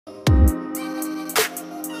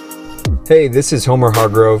Hey, this is Homer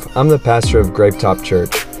Hargrove. I'm the pastor of Grapetop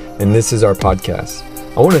Church, and this is our podcast.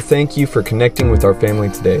 I want to thank you for connecting with our family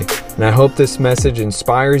today, and I hope this message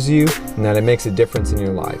inspires you and that it makes a difference in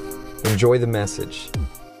your life. Enjoy the message.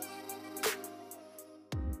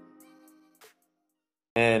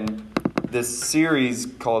 And this series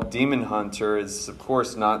called Demon Hunter is, of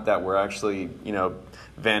course, not that we're actually,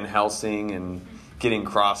 Van Helsing and getting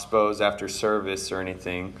crossbows after service or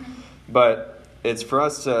anything, but it's for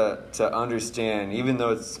us to understand, even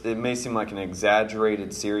though it may seem like an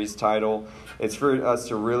exaggerated series title, it's for us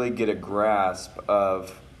to really get a grasp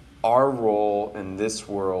of our role in this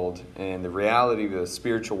world and the reality of the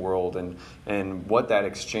spiritual world and what that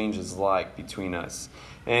exchange is like between us.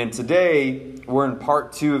 And today, we're in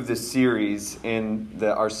part 2 of this series, and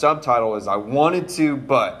our subtitle is, I Wanted to,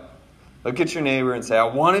 But. Look at your neighbor and say, I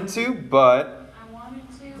wanted to, but. I wanted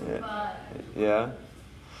to, but. Yeah.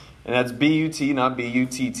 And that's B-U-T, not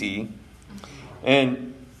B-U-T-T.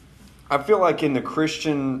 And I feel like in the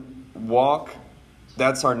Christian walk,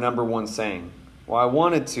 that's our number one saying. Well, I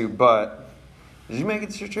wanted to, but. Did you make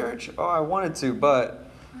it to your church? Oh, I wanted to,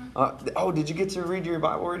 but. Did you get to read your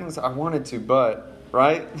Bible readings? I wanted to, but.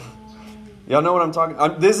 Right? Y'all know what I'm talking.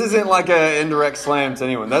 This isn't like an indirect slam to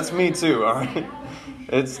anyone. That's me too, all right?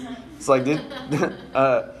 It's like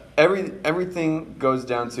everything goes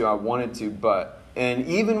down to I wanted to, but. And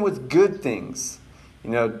even with good things,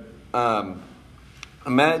 even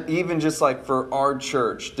just like for our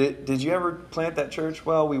church, did you ever plant that church?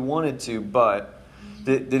 Well, we wanted to, but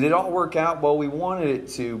did it all work out? Well, we wanted it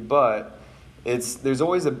to, but there's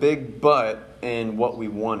always a big but in what we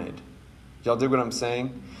wanted. Y'all dig what I'm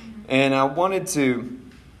saying? And I wanted to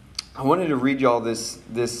read y'all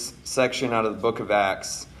this section out of the book of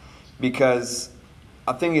Acts because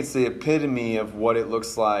I think it's the epitome of what it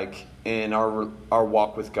looks like in our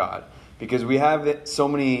walk with God, because we have so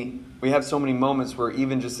many moments where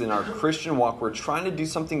even just in our Christian walk we're trying to do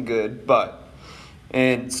something good,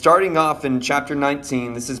 and starting off in chapter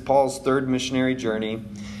 19, this is Paul's third missionary journey.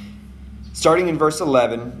 Starting in verse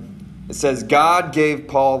 11, it says, God gave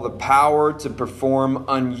Paul the power to perform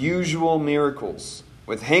unusual miracles.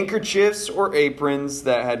 With handkerchiefs or aprons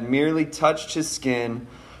that had merely touched his skin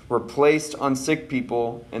were placed on sick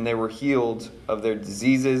people, and they were healed of their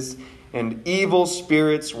diseases, and evil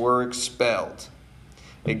spirits were expelled.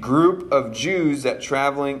 A group of Jews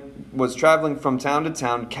was traveling from town to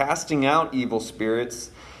town, casting out evil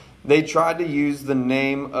spirits. They tried to use the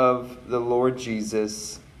name of the Lord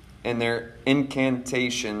Jesus and their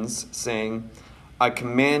incantations, saying, I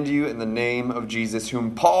command you in the name of Jesus,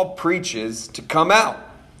 whom Paul preaches, to come out.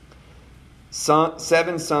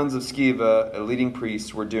 7 sons of Sceva, a leading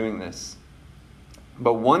priest, were doing this.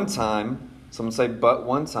 But one time, someone say, but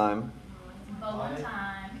one time,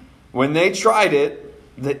 when they tried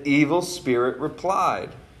it, the evil spirit replied.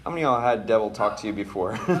 How many of y'all had devil talk to you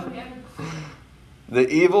before? The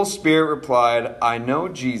evil spirit replied, I know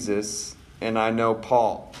Jesus and I know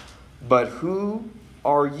Paul, but who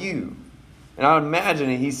are you? And I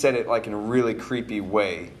imagine he said it like in a really creepy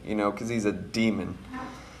way, because he's a demon.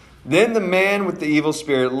 Then the man with the evil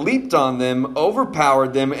spirit leaped on them,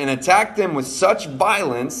 overpowered them, and attacked them with such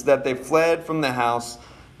violence that they fled from the house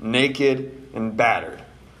naked and battered.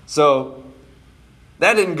 So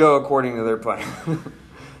that didn't go according to their plan.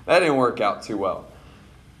 That didn't work out too well.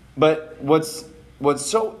 But what's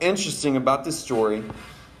so interesting about this story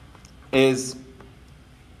is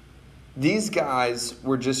these guys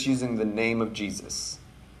were just using the name of Jesus.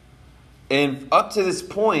 And up to this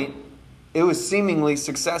point, it was seemingly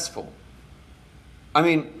successful. I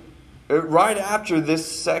mean, right after this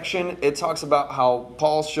section, it talks about how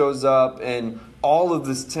Paul shows up and all of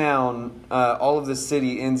this town, all of this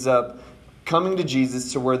city ends up coming to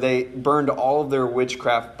Jesus, to where they burned all of their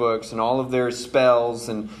witchcraft books and all of their spells.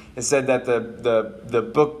 And it said that the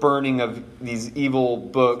book burning of these evil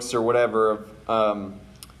books or whatever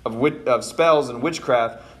of spells and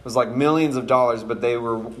witchcraft was like millions of dollars, but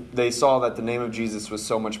they saw that the name of Jesus was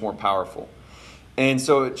so much more powerful. And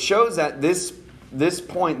so it shows that this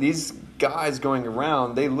point, these guys going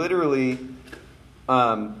around, they literally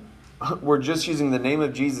were just using the name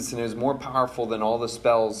of Jesus, and it was more powerful than all the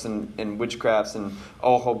spells and witchcrafts and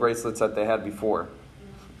ojo bracelets that they had before.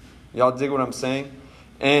 Y'all dig what I'm saying?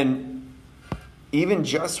 And even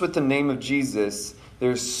just with the name of Jesus,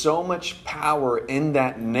 there's so much power in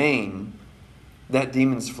that name that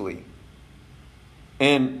demons flee.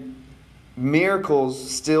 And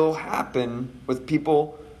miracles still happen with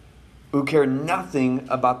people who care nothing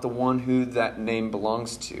about the one who that name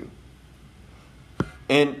belongs to.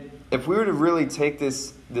 And if we were to really take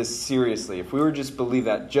this seriously, if we were to just believe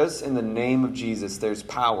that just in the name of Jesus there's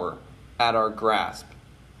power, at our grasp.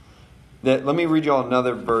 Let me read you all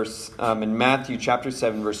another verse in Matthew chapter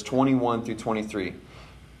 7, verse 21 through 23.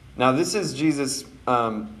 Now, this is Jesus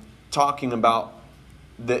talking about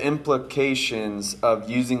the implications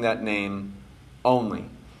of using that name only.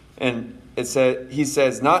 And he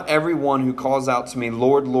says, "Not everyone who calls out to me,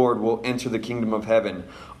 'Lord, Lord,' will enter the kingdom of heaven.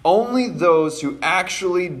 Only those who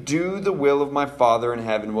actually do the will of my Father in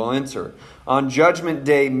heaven will enter. On judgment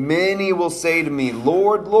day, many will say to me,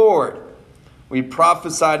 'Lord, Lord, we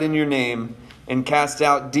prophesied in your name and cast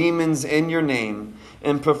out demons in your name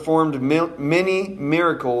and performed many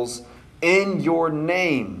miracles in your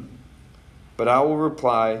name.' But I will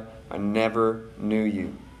reply, 'I never knew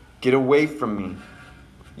you. Get away from me,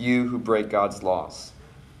 you who break God's laws.'"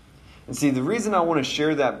 And see, the reason I want to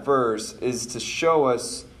share that verse is to show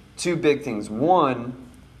us two big things. One,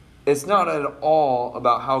 it's not at all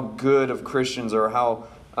about how good of Christians or how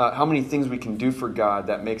many things we can do for God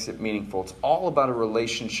that makes it meaningful. It's all about a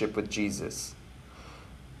relationship with Jesus.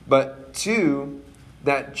 But two,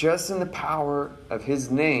 that just in the power of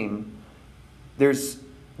His name, it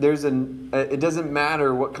doesn't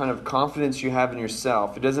matter what kind of confidence you have in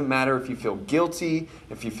yourself. It doesn't matter if you feel guilty,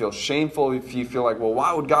 if you feel shameful, if you feel like, well,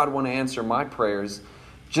 why would God want to answer my prayers?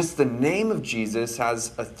 Just the name of Jesus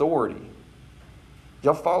has authority.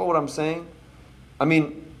 Y'all follow what I'm saying? I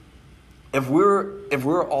mean, if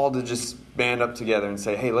we're all to just band up together and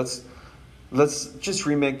say, hey, let's just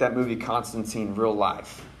remake that movie Constantine real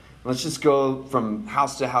life. Let's just go from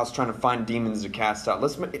house to house trying to find demons to cast out.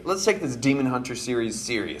 Let's take this Demon Hunter series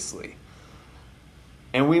seriously.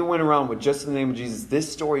 And we went around with just the name of Jesus. This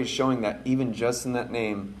story is showing that even just in that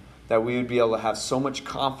name, that we would be able to have so much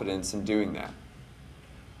confidence in doing that.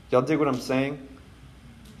 Y'all dig what I'm saying?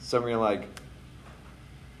 Some of you are like,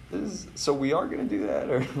 so we are going to do that?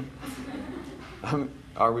 Or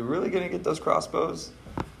are we really going to get those crossbows?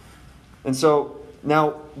 And so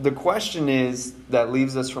now the question is that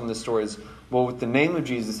leaves us from this story is, well, with the name of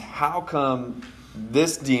Jesus, how come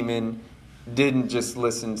this demon didn't just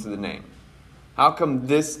listen to the name? How come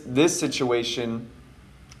this situation,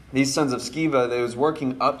 these sons of Sceva, that was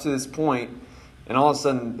working up to this point, and all of a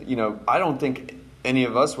sudden, I don't think any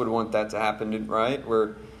of us would want that to happen, right?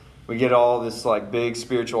 Where we get all this like big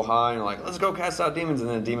spiritual high and like, let's go cast out demons, and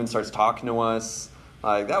then the demon starts talking to us.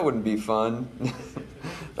 Like, that wouldn't be fun.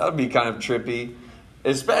 That would be kind of trippy.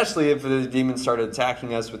 Especially if the demon started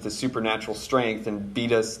attacking us with the supernatural strength and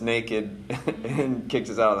beat us naked and kicked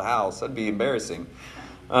us out of the house. That'd be embarrassing.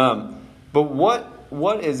 But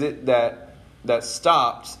what is it that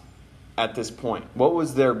stopped at this point? What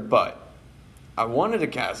was their but? I wanted to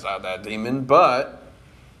cast out that demon,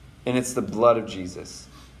 and it's the blood of Jesus.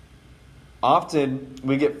 Often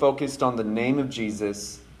we get focused on the name of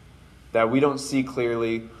Jesus that we don't see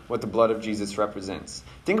clearly what the blood of Jesus represents.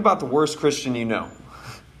 Think about the worst Christian you know.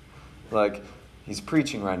 Like, he's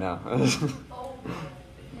preaching right now. No.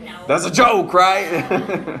 That's a joke,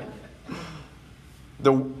 right?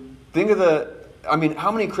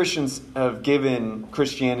 How many Christians have given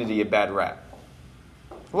Christianity a bad rap?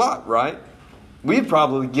 A lot, right? We've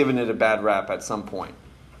probably given it a bad rap at some point.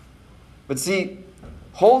 But see,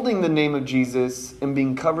 holding the name of Jesus and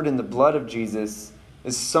being covered in the blood of Jesus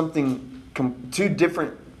is two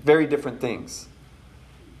very different things.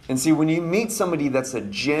 And see, when you meet somebody that's a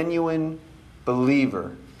genuine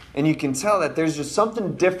believer, and you can tell that there's just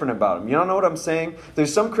something different about them. You don't know what I'm saying?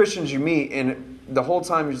 There's some Christians you meet, and the whole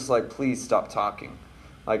time you're just like, please stop talking.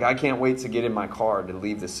 Like, I can't wait to get in my car to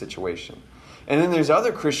leave this situation. And then there's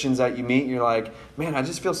other Christians that you meet, and you're like, man, I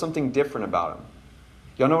just feel something different about them.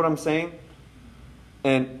 Y'all know what I'm saying?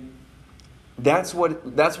 And that's what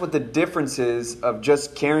the difference is of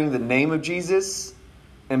just carrying the name of Jesus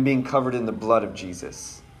and being covered in the blood of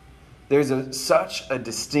Jesus. There's such a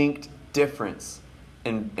distinct difference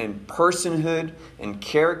in personhood and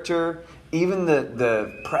character, even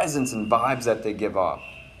the presence and vibes that they give off.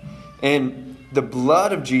 And the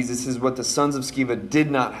blood of Jesus is what the sons of Sceva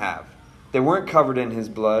did not have. They weren't covered in his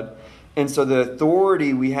blood. And so the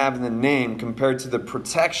authority we have in the name compared to the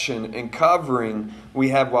protection and covering we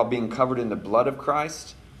have while being covered in the blood of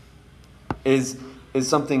Christ is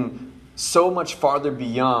something so much farther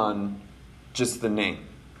beyond just the name.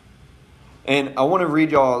 And I want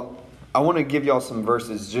to give y'all some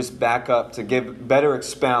verses just back up to better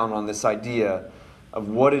expound on this idea of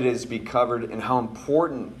what it is to be covered and how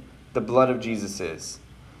important the blood of Jesus is.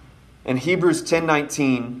 In Hebrews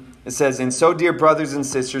 10:19, it says, "And so, dear brothers and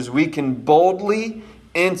sisters, we can boldly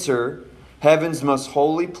enter heaven's most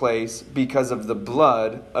holy place because of the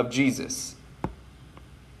blood of Jesus."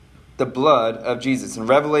 The blood of Jesus. In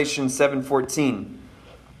Revelation 7:14,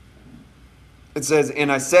 it says,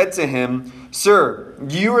 "And I said to him, 'Sir,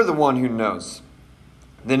 you are the one who knows.'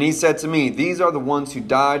 Then he said to me, 'These are the ones who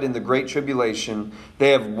died in the great tribulation.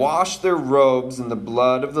 They have washed their robes in the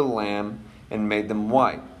blood of the Lamb and made them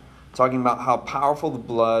white.'" Talking about how powerful the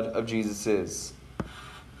blood of Jesus is.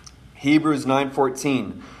 Hebrews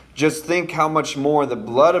 9:14. "Just think how much more the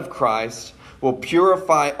blood of Christ will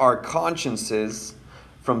purify our consciences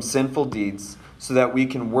from sinful deeds, so that we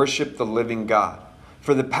can worship the living God.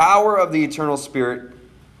 For the power of the eternal Spirit,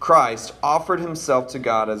 Christ offered himself to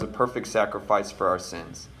God as a perfect sacrifice for our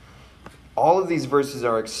sins." All of these verses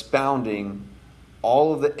are expounding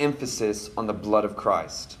all of the emphasis on the blood of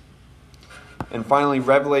Christ. And finally,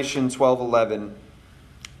 Revelation 12:11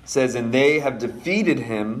 says, "And they have defeated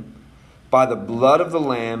him by the blood of the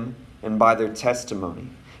Lamb and by their testimony.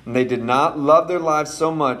 And they did not love their lives so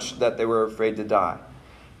much that they were afraid to die."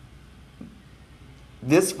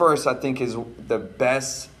 This verse, I think, is the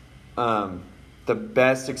best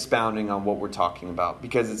expounding on what we're talking about,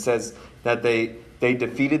 because it says that they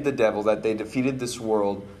defeated the devil, that they defeated this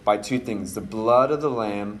world by two things: the blood of the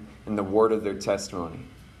Lamb and the word of their testimony.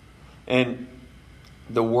 And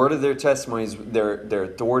the word of their testimony is their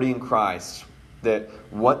authority in Christ, that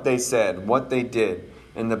what they said, what they did,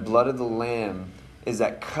 and the blood of the Lamb is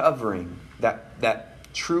that covering,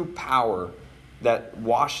 that true power that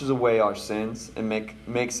washes away our sins and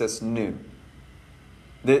makes us new.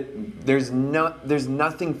 There's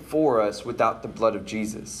nothing for us without the blood of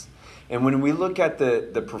Jesus. And when we look at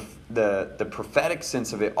the prophetic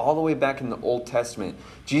sense of it, all the way back in the Old Testament,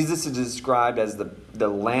 Jesus is described as the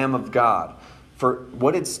Lamb of God. For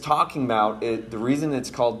what it's talking about, the reason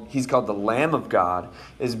he's called the Lamb of God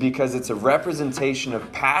is because it's a representation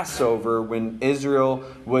of Passover, when Israel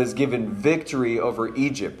was given victory over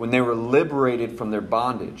Egypt, when they were liberated from their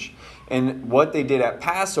bondage. And what they did at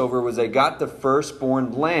Passover was they got the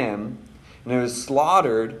firstborn lamb, and it was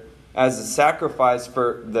slaughtered as a sacrifice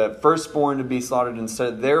for the firstborn to be slaughtered instead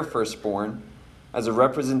of their firstborn, as a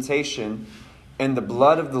representation. And the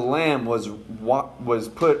blood of the lamb was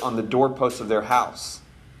put on the doorposts of their house.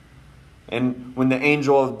 And when the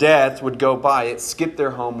angel of death would go by, it skipped their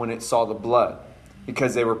home when it saw the blood,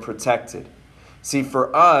 because they were protected. See,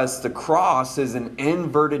 for us, the cross is an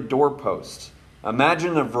inverted doorpost.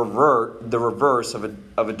 Imagine the reverse of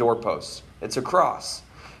a doorpost. It's a cross.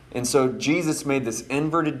 And so Jesus made this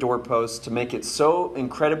inverted doorpost to make it so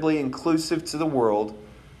incredibly inclusive to the world,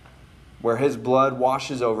 where his blood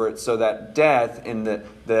washes over it, so that death and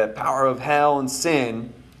the power of hell and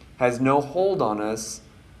sin has no hold on us,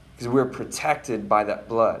 because we're protected by that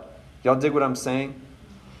blood. Y'all dig what I'm saying?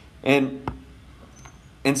 And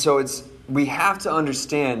so we have to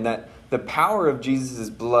understand that the power of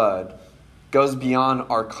Jesus' blood goes beyond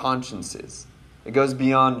our consciences. It goes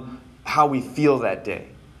beyond how we feel that day.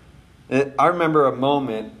 I remember a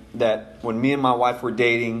moment that when me and my wife were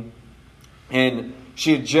dating, and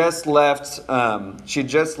she had just left,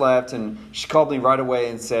 and she called me right away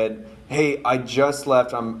and said, "Hey, I just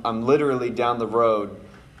left. I'm literally down the road,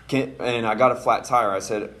 and I got a flat tire." I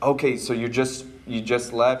said, "Okay, so you just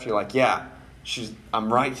left?" You're like, "Yeah."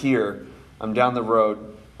 I'm right here. I'm down the road.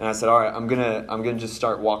 And I said, "All right, I'm gonna just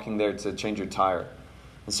start walking there to change your tire."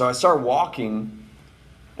 And so I started walking,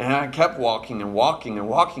 and I kept walking and walking and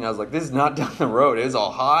walking. I was like, "This is not down the road. It was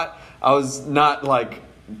all hot." I was not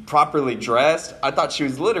properly dressed. I thought she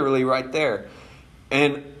was literally right there.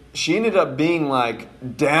 And she ended up being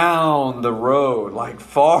down the road,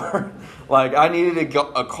 far. I needed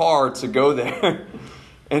a car to go there.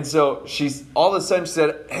 And so all of a sudden she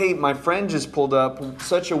said, "Hey, my friend just pulled up.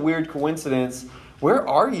 Such a weird coincidence. Where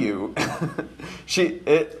are you?"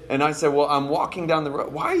 And I said, "Well, I'm walking down the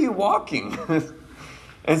road." "Why are you walking?"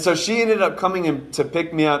 And so she ended up coming in to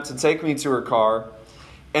pick me up, to take me to her car.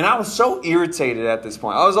 And I was so irritated at this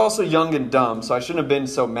point. I was also young and dumb, so I shouldn't have been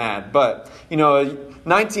so mad. But, a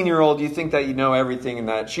 19-year-old, you think that you know everything, and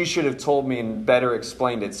that she should have told me and better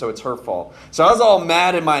explained it, so it's her fault. So I was all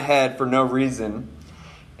mad in my head for no reason.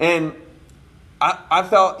 And I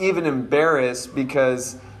felt even embarrassed,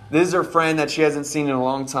 because this is her friend that she hasn't seen in a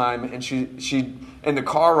long time. And she in the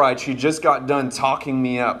car ride, she just got done talking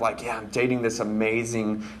me up. "Yeah, I'm dating this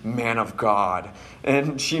amazing man of God."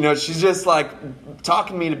 And she's just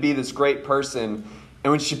talking me to be this great person.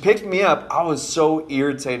 And when she picked me up, I was so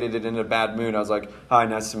irritated and in a bad mood. I was like, "Hi,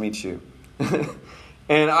 nice to meet you."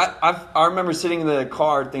 And I remember sitting in the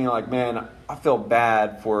car thinking man, I feel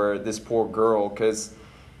bad for this poor girl, because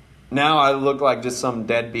now I look like just some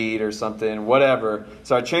deadbeat or something, whatever.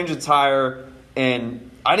 So I changed the tire,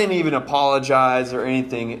 and I didn't even apologize or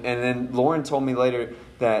anything. And then Lauren told me later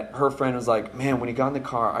that her friend was like, "Man, when he got in the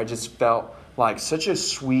car, I just felt like such a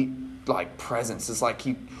sweet like presence. It's like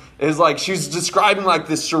she was describing like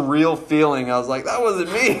this surreal feeling. I was like, that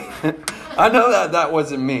wasn't me. I know that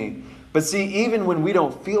wasn't me. But see, even when we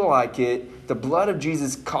don't feel like it, the blood of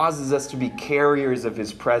Jesus causes us to be carriers of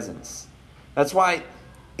his presence. That's why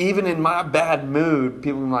even in my bad mood,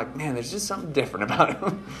 people are like, man, there's just something different about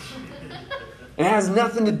him. And it has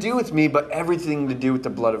nothing to do with me, but everything to do with the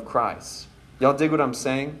blood of Christ. Y'all dig what I'm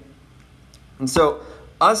saying? And so,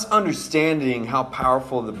 us understanding how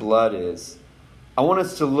powerful the blood is, I want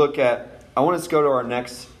us to go to our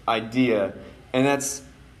next idea, and that's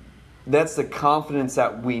the confidence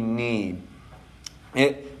that we need.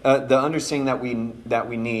 The understanding that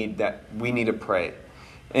we need to pray.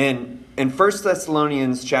 And in 1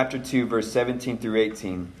 Thessalonians chapter 2, verse 17 through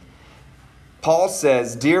 18, Paul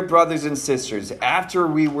says, "Dear brothers and sisters, after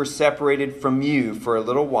we were separated from you for a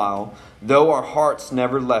little while, though our hearts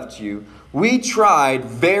never left you, we tried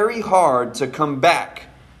very hard to come back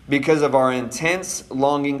because of our intense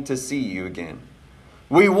longing to see you again.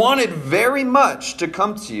 We wanted very much to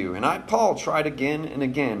come to you, and Paul, tried again and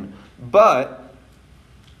again, but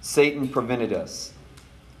Satan prevented us."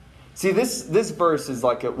 See, this verse is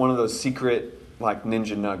like one of those secret like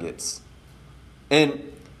ninja nuggets.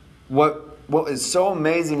 And what is so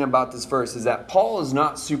amazing about this verse is that Paul is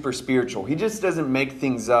not super spiritual. He just doesn't make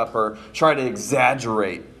things up or try to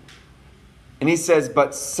exaggerate. And he says,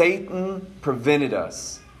 but Satan prevented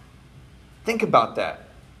us. Think about that.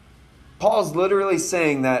 Paul's literally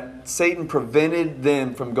saying that Satan prevented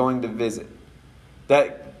them from going to visit.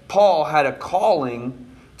 That Paul had a calling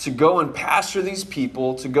to go and pastor these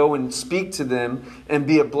people, to go and speak to them and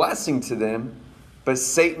be a blessing to them, but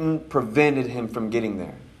Satan prevented him from getting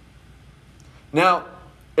there. Now,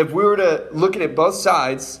 if we were to look at it both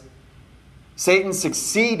sides, Satan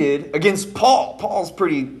succeeded against Paul. Paul's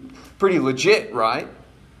pretty legit, right?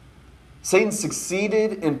 Satan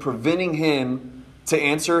succeeded in preventing him to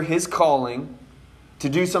answer his calling, to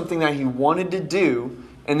do something that he wanted to do,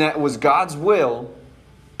 and that was God's will.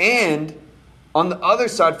 And on the other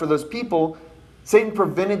side, for those people, Satan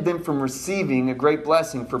prevented them from receiving a great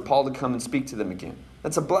blessing for Paul to come and speak to them again.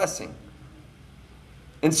 That's a blessing.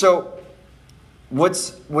 And so,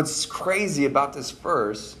 what's crazy about this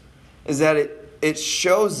verse is that it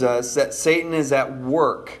shows us that Satan is at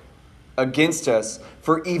work against us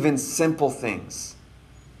for even simple things.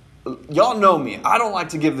 Y'all know me. I don't like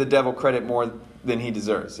to give the devil credit more than he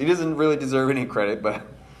deserves. He doesn't really deserve any credit, but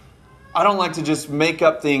I don't like to just make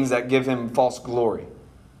up things that give him false glory.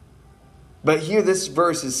 But here this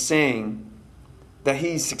verse is saying that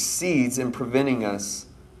he succeeds in preventing us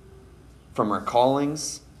from our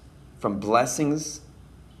callings, from blessings,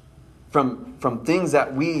 from things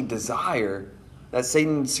that we desire, that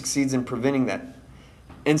Satan succeeds in preventing that.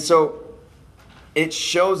 And so it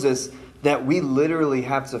shows us that we literally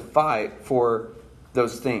have to fight for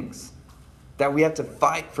those things. That we have to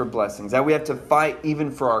fight for blessings. That we have to fight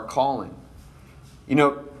even for our calling. You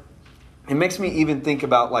know, it makes me even think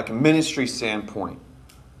about like a ministry standpoint.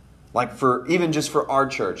 Like even just for our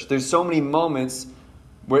church. There's so many moments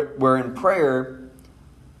where in prayer,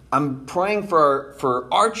 I'm praying for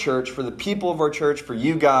our church, for the people of our church, for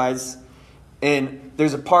you guys. And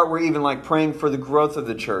there's a part where even like praying for the growth of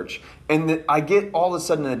the church. And I get all of a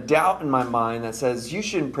sudden a doubt in my mind that says, you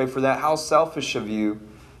shouldn't pray for that. How selfish of you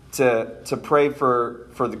to pray for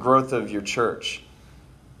the growth of your church.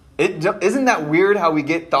 Isn't that weird how we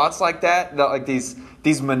get thoughts like that? Like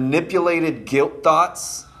these manipulated guilt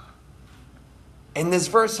thoughts? And this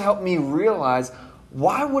verse helped me realize,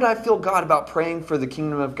 why would I feel God about praying for the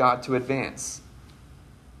kingdom of God to advance?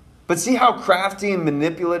 But see how crafty and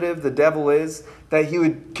manipulative the devil is? That he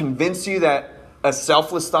would convince you that a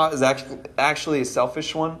selfless thought is actually a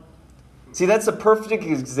selfish one? See, that's a perfect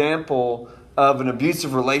example of an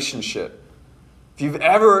abusive relationship. If you've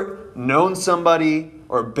ever known somebody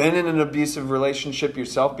or been in an abusive relationship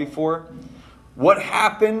yourself before, what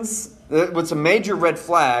happens, what's a major red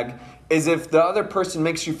flag, is if the other person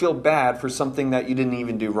makes you feel bad for something that you didn't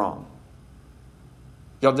even do wrong.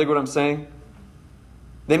 Y'all dig what I'm saying?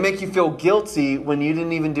 They make you feel guilty when you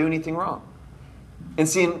didn't even do anything wrong. And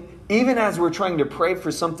see, even as we're trying to pray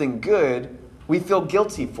for something good, we feel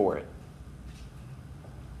guilty for it.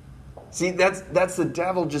 See, that's the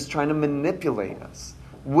devil just trying to manipulate us,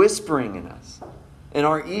 whispering in us, in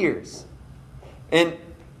our ears. And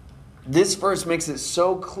this verse makes it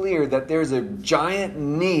so clear that there's a giant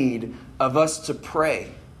need of us to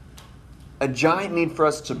pray. A giant need for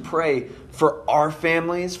us to pray for our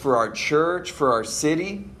families, for our church, for our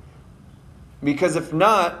city. Because if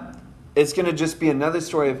not, it's going to just be another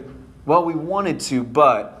story of, well, we wanted to,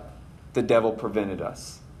 but the devil prevented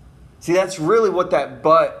us. See, that's really what that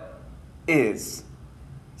but is.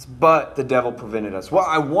 It's, but the devil prevented us. Well,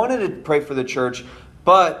 I wanted to pray for the church,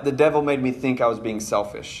 but the devil made me think I was being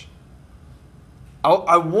selfish.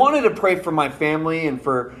 I wanted to pray for my family and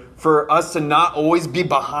for us to not always be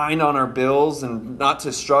behind on our bills and not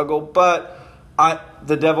to struggle, but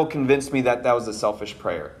the devil convinced me that was a selfish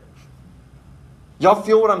prayer. Y'all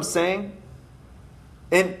feel what I'm saying?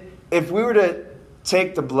 And if we were to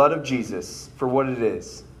take the blood of Jesus for what it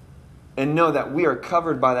is and know that we are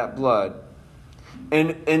covered by that blood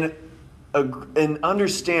and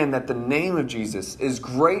understand that the name of Jesus is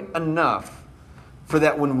great enough for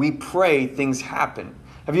that when we pray, things happen.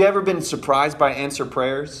 Have you ever been surprised by answered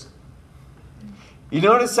prayers? You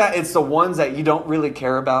notice that it's the ones that you don't really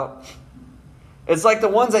care about? It's like the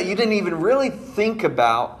ones that you didn't even really think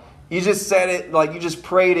about. You just said it, like you just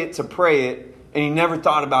prayed it to pray it, and you never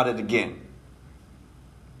thought about it again.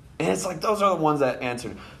 And it's like those are the ones that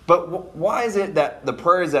answered. But why is it that the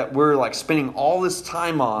prayers that we're like spending all this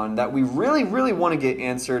time on, that we really, really want to get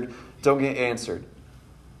answered, don't get answered?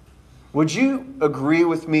 Would you agree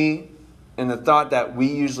with me in the thought that we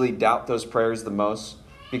usually doubt those prayers the most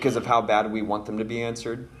because of how bad we want them to be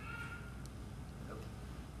answered?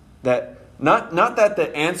 That not that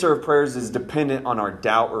the answer of prayers is dependent on our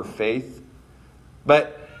doubt or faith,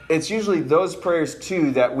 but it's usually those prayers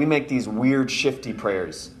too that we make these weird shifty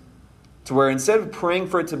prayers. To where instead of praying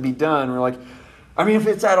for it to be done, we're like, I mean, if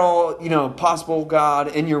it's at all, possible, God,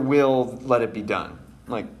 in your will, let it be done.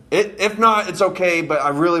 Like, if not, it's okay, but I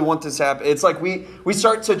really want this to happen. It's like we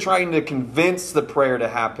start to trying to convince the prayer to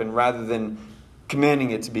happen rather than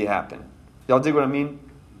commanding it to happen. Y'all dig what I mean?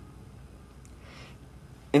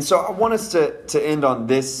 And so I want us to end on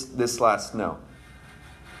this last note.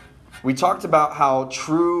 We talked about how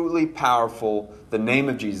truly powerful the name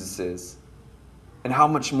of Jesus is and how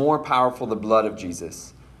much more powerful the blood of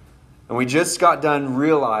Jesus. And we just got done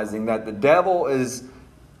realizing that the devil is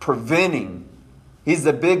preventing. He's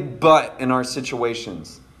the big but in our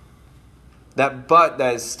situations. That but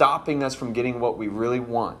that is stopping us from getting what we really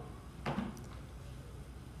want.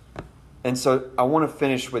 And so I want to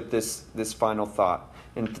finish with this final thought.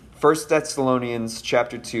 In 1 Thessalonians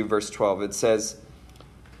chapter 2, verse 12, it says,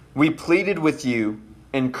 "We pleaded with you,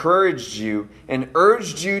 encouraged you, and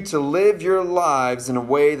urged you to live your lives in a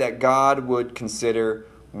way that God would consider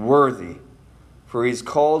worthy. For He's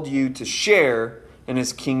called you to share in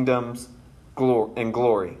His kingdom's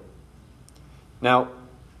glory." Now,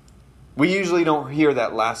 we usually don't hear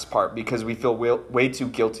that last part because we feel way too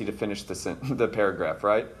guilty to finish the paragraph,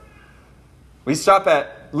 right? We stop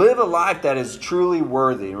at live a life that is truly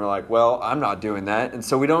worthy. And we're like, well, I'm not doing that. And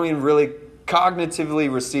so we don't even really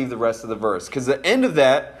cognitively receive the rest of the verse. Because the end of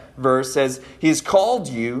that verse says, He has called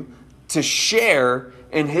you to share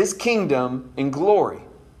in His kingdom and glory.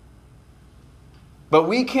 But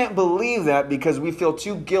we can't believe that because we feel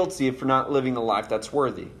too guilty if we're not living a life that's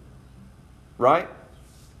worthy. Right?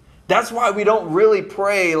 That's why we don't really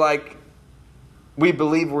pray like we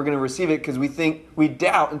believe we're going to receive it, because we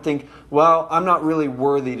doubt and think, well, I'm not really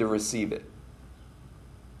worthy to receive it.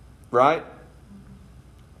 Right?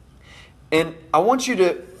 And I want you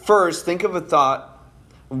to first think of a thought.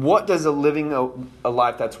 What does living a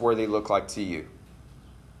life that's worthy look like to you?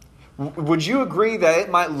 Would you agree that it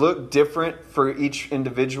might look different for each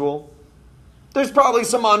individual? There's probably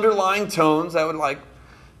some underlying tones that would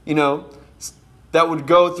that would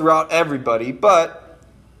go throughout everybody. But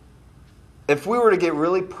if we were to get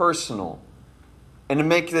really personal and to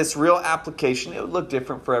make this real application, it would look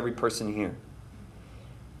different for every person here.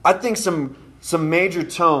 I think some major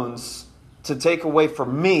tones to take away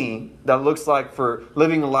from me that looks like for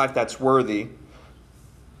living a life that's worthy.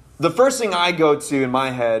 The first thing I go to in my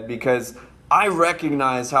head, because I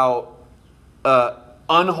recognize how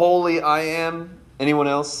unholy I am. Anyone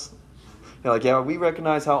else? You're like, yeah, we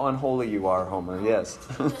recognize how unholy you are, Homer. Yes.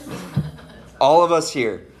 All of us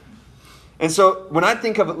here. And so when I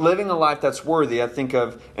think of living a life that's worthy, I think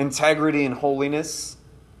of integrity and holiness.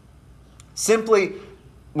 Simply,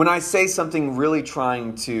 when I say something, really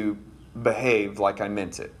trying to behave like I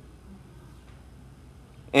meant it.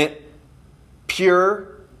 And pure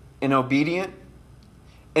and obedient.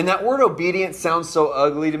 And that word obedient sounds so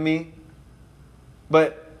ugly to me.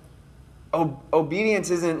 But obedience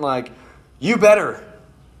isn't like, you better.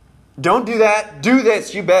 Don't do that. Do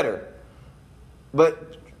this. You better.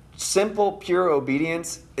 But simple, pure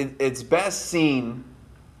obedience, it's best seen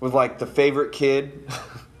with like the favorite kid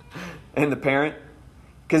and the parent.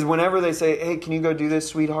 Because whenever they say, hey, can you go do this,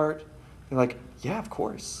 sweetheart? They're like, yeah, of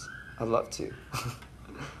course. I'd love to.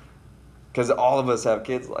 Because all of us have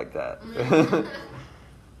kids like that.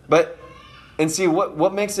 But And see,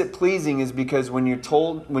 what makes it pleasing is because when you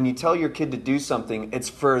tell your kid to do something, it's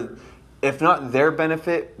for, if not their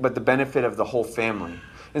benefit, but the benefit of the whole family.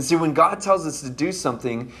 And see, when God tells us to do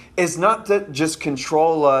something, it's not to just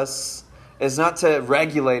control us, it's not to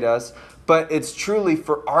regulate us, but it's truly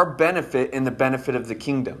for our benefit and the benefit of the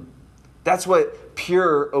kingdom. That's what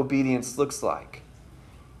pure obedience looks like.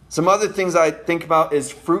 Some other things I think about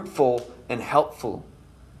is fruitful and helpful.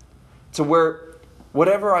 To where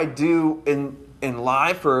whatever I do in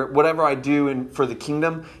life or whatever I do for the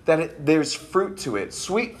kingdom, there's fruit to it.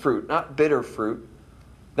 Sweet fruit, not bitter fruit.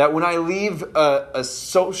 That when I leave a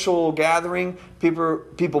social gathering,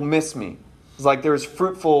 people miss me. It's like there was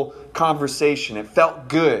fruitful conversation. It felt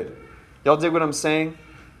good. Y'all dig what I'm saying?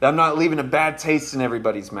 That I'm not leaving a bad taste in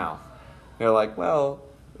everybody's mouth. They're like, well...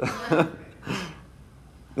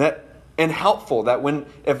 And helpful, that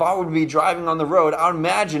if I would be driving on the road, I would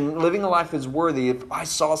imagine living a life is worthy. If I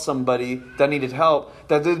saw somebody that needed help,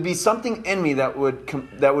 that there'd be something in me that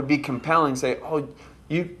would be compelling. Say, oh,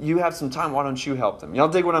 you have some time, why don't you help them? Y'all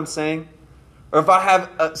dig what I'm saying? Or if I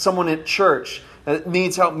have someone at church that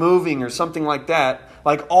needs help moving or something like that,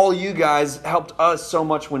 like all you guys helped us so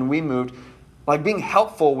much when we moved, like being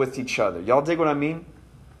helpful with each other. Y'all dig what I mean?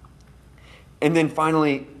 And then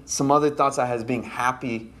finally, some other thoughts I had is being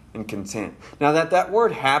happy and content. Now that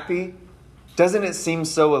word happy, doesn't it seem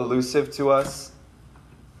so elusive to us?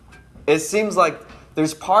 It seems like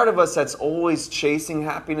there's part of us that's always chasing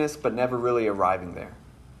happiness but never really arriving there.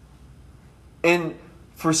 And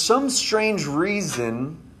for some strange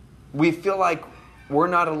reason, we feel like we're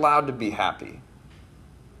not allowed to be happy.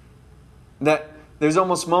 That there's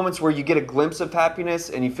almost moments where you get a glimpse of happiness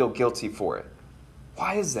and you feel guilty for it.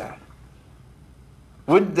 Why is that?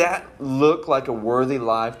 Wouldn't that look like a worthy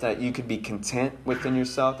life, that you could be content within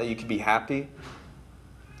yourself, that you could be happy?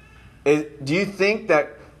 Do you think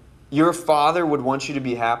that your father would want you to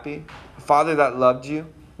be happy? A father that loved you,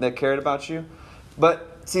 that cared about you?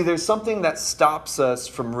 But see, there's something that stops us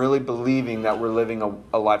from really believing that we're living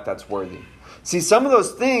a life that's worthy. See, some of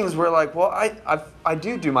those things we're like, well, I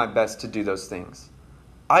do my best to do those things.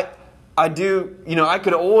 I do, I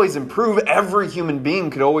could always improve. Every human being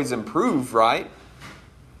could always improve, right?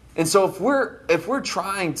 And so if we're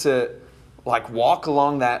trying to like walk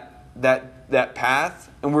along that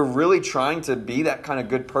path, and we're really trying to be that kind of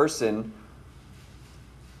good person,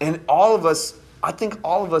 and I think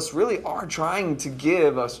all of us really are trying to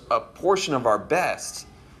give us a portion of our best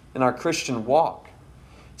in our Christian walk.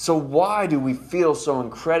 So why do we feel so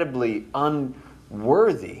incredibly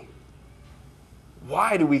unworthy?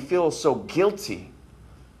 Why do we feel so guilty?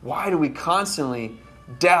 Why do we constantly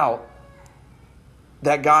doubt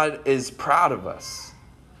that God is proud of us?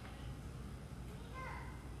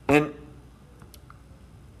 And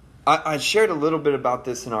I shared a little bit about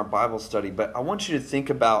this in our Bible study, but I want you to think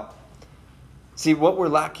about, see, what we're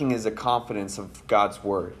lacking is a confidence of God's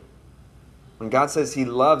word. When God says He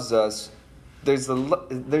loves us, there's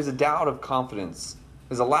a doubt of confidence.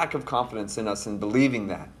 There's a lack of confidence in us in believing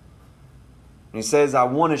that. And He says, I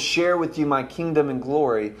want to share with you my kingdom and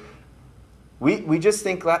glory. We just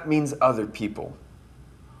think that means other people,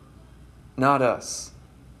 not us.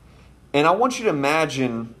 And I want you to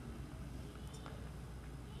imagine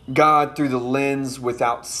God through the lens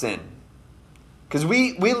without sin. Because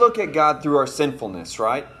we look at God through our sinfulness,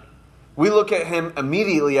 right? We look at Him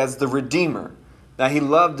immediately as the Redeemer. That He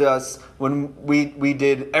loved us when we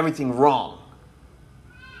did everything wrong.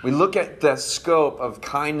 We look at the scope of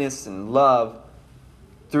kindness and love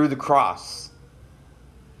through the cross.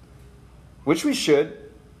 Which we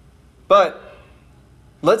should. But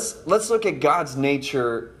let's look at God's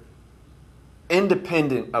nature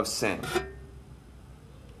independent of sin.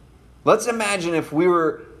 Let's imagine if we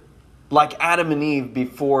were like Adam and Eve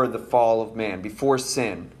before the fall of man, before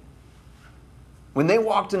sin. When they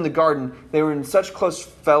walked in the garden, they were in such close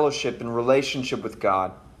fellowship and relationship with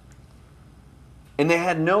God. And they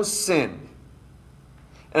had no sin.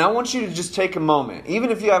 And I want you to just take a moment, even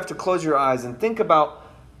if you have to close your eyes, and think about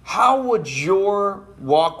how would your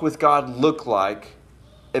walk with God look like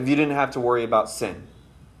if you didn't have to worry about sin?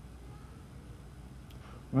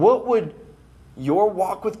 What would your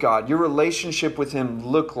walk with God, your relationship with Him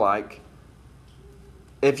look like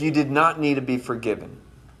if you did not need to be forgiven?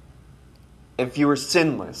 If you were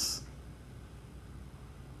sinless?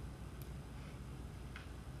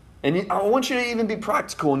 And I want you to even be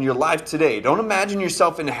practical in your life today. Don't imagine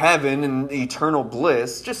yourself in heaven and eternal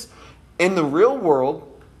bliss. Just in the real world,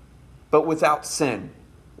 but without sin.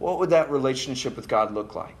 What would that relationship with God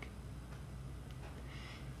look like?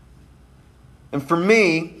 And for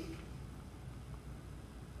me,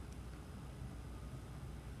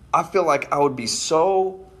 I feel like I would be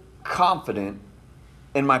so confident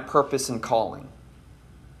in my purpose and calling.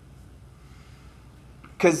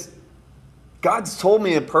 Because God's told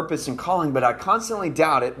me a purpose and calling, but I constantly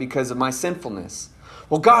doubt it because of my sinfulness.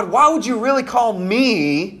 Well, God, why would you really call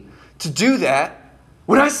me to do that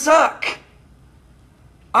when I suck?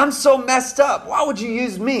 I'm so messed up. Why would you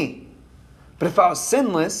use me? But if I was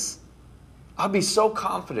sinless, I'd be so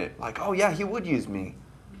confident. Like, oh yeah, he would use me.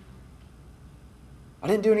 I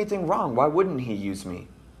didn't do anything wrong. Why wouldn't he use me?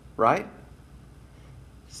 Right?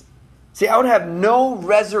 See, I would have no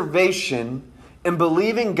reservation in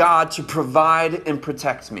believing God to provide and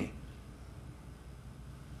protect me.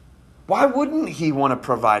 Why wouldn't he want to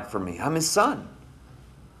provide for me? I'm his son.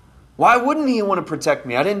 Why wouldn't he want to protect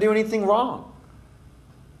me? I didn't do anything wrong.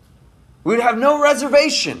 We'd have no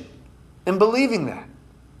reservation in believing that.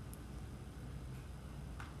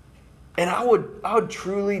 And I would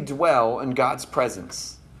truly dwell in God's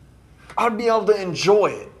presence. I'd be able to enjoy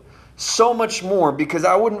it so much more because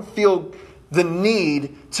I wouldn't feel the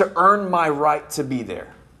need to earn my right to be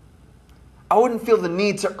there. I wouldn't feel the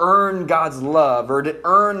need to earn God's love or to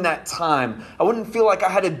earn that time. I wouldn't feel like I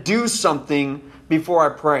had to do something before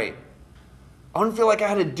I prayed. I wouldn't feel like I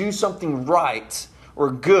had to do something right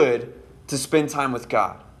or good to spend time with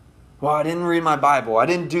God. Well, I didn't read my Bible. I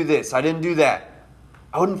didn't do this. I didn't do that.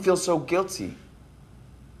 I wouldn't feel so guilty.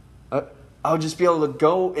 I would just be able to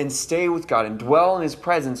go and stay with God and dwell in his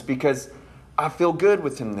presence because I feel good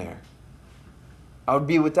with him there. I would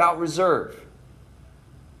be without reserve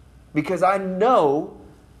because I know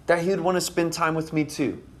that he would want to spend time with me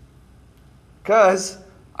too. Because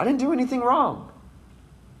I didn't do anything wrong.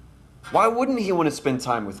 Why wouldn't he want to spend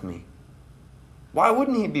time with me? Why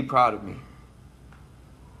wouldn't he be proud of me?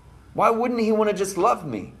 Why wouldn't he want to just love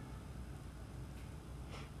me?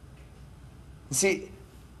 See,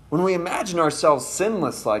 when we imagine ourselves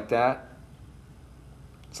sinless like that,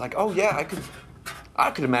 it's like, oh yeah,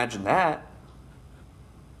 I could imagine that.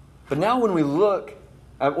 But now when we look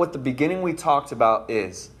at what the beginning we talked about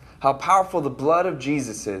is, how powerful the blood of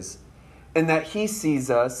Jesus is, and that he sees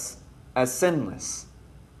us as sinless.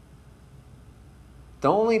 The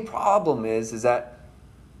only problem is that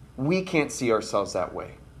we can't see ourselves that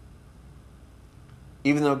way,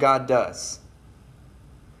 even though God does.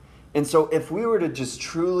 And so if we were to just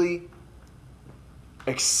truly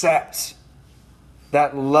accept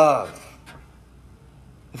that love,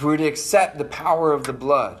 if we were to accept the power of the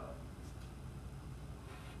blood,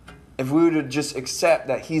 if we were to just accept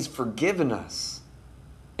that he's forgiven us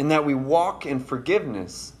and that we walk in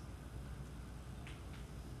forgiveness,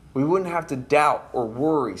 we wouldn't have to doubt or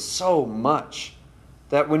worry so much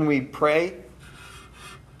that when we pray,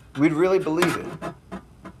 we'd really believe it.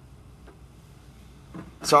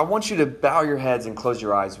 So I want you to bow your heads and close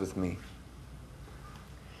your eyes with me.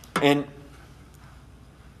 And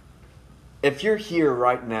if you're here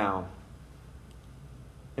right now,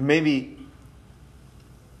 and maybe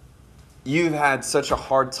you've had such a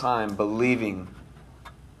hard time believing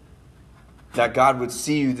that God would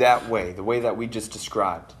see you that way, the way that we just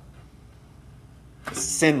described,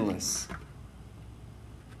 sinless.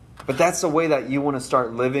 But that's the way that you want to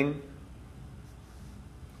start living.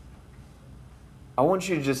 I want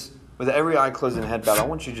you to just, with every eye closed and head bowed, I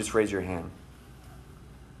want you to just raise your hand.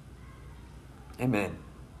 Amen.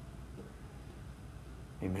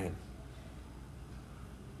 Amen.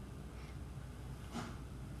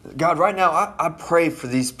 God, right now, I pray for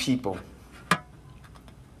these people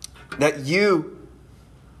that you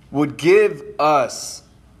would give us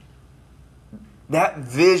that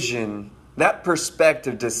vision, that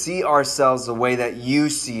perspective to see ourselves the way that you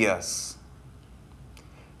see us,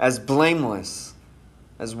 as blameless,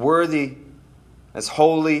 as worthy, as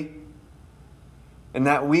holy, and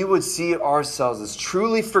that we would see ourselves as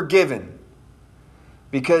truly forgiven,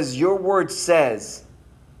 because your word says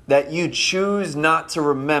that you choose not to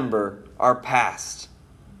remember our past.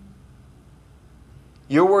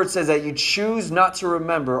 Your word says that you choose not to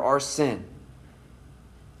remember our sin.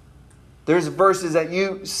 There's verses that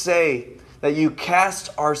you say that you cast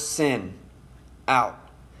our sin out.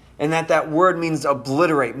 And that word means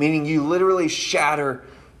obliterate, meaning you literally shatter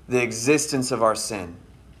the existence of our sin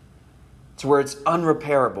to where it's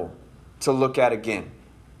unrepairable to look at again.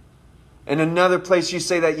 In another place you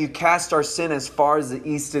say that you cast our sin as far as the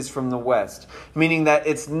east is from the west, meaning that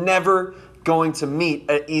it's never going to meet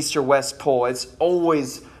at east or west pole. It's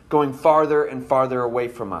always going farther and farther away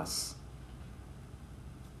from us.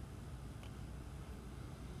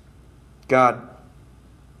 God,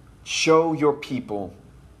 show your people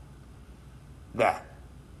that.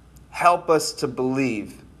 Help us to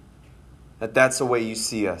believe that that's the way you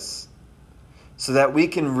see us. so that we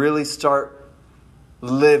can really start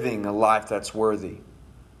living a life that's worthy.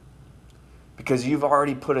 Because you've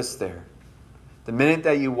already put us there. The minute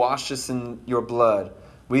that you washed us in your blood,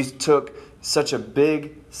 we took such a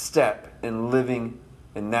big step in living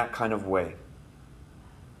in that kind of way.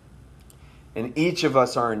 And each of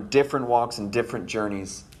us are in different walks and different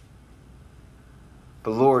journeys.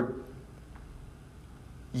 But Lord,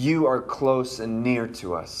 you are close and near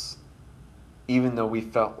to us, even though we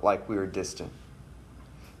felt like we were distant.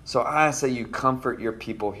 So I ask that you comfort your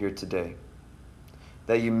people here today,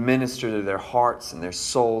 that you minister to their hearts and their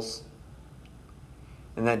souls,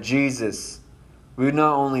 and that Jesus, we would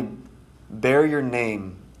not only bear your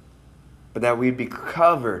name, but that we'd be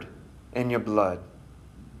covered in your blood,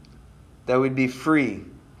 that we'd be free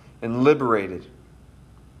and liberated,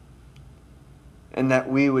 and that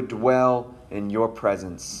we would dwell in your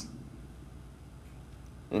presence.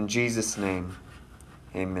 In Jesus' name,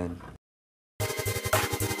 amen.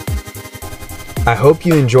 I hope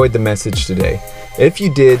you enjoyed the message today. If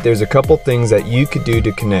you did, there's a couple things that you could do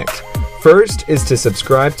to connect. First is to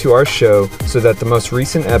subscribe to our show so that the most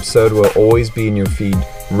recent episode will always be in your feed,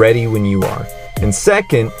 ready when you are. And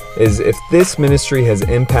second is if this ministry has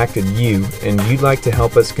impacted you and you'd like to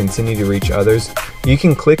help us continue to reach others, you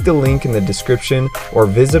can click the link in the description or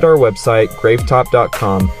visit our website,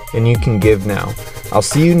 gravetop.com, and you can give now. I'll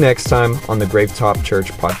see you next time on the Gravetop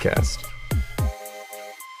Church podcast.